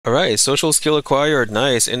Alright, social skill acquired.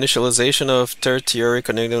 Nice. Initialization of tertiary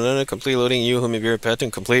connected, complete loading you, human behavior pattern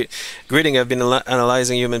complete. Greeting, I've been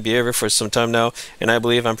analyzing human behavior for some time now, and I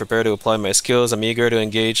believe I'm prepared to apply my skills. I'm eager to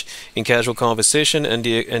engage in casual conversation and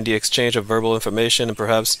the exchange of verbal information, and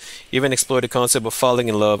perhaps even explore the concept of falling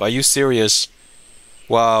in love. Are you serious?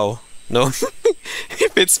 Wow. No.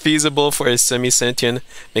 If it's feasible for a semi-sentient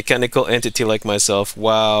mechanical entity like myself.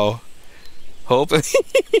 Wow. Hope.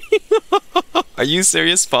 Are you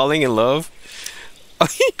serious? Falling in love?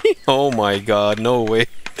 Oh my god, no way.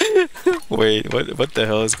 Wait, what the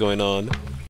hell is going on?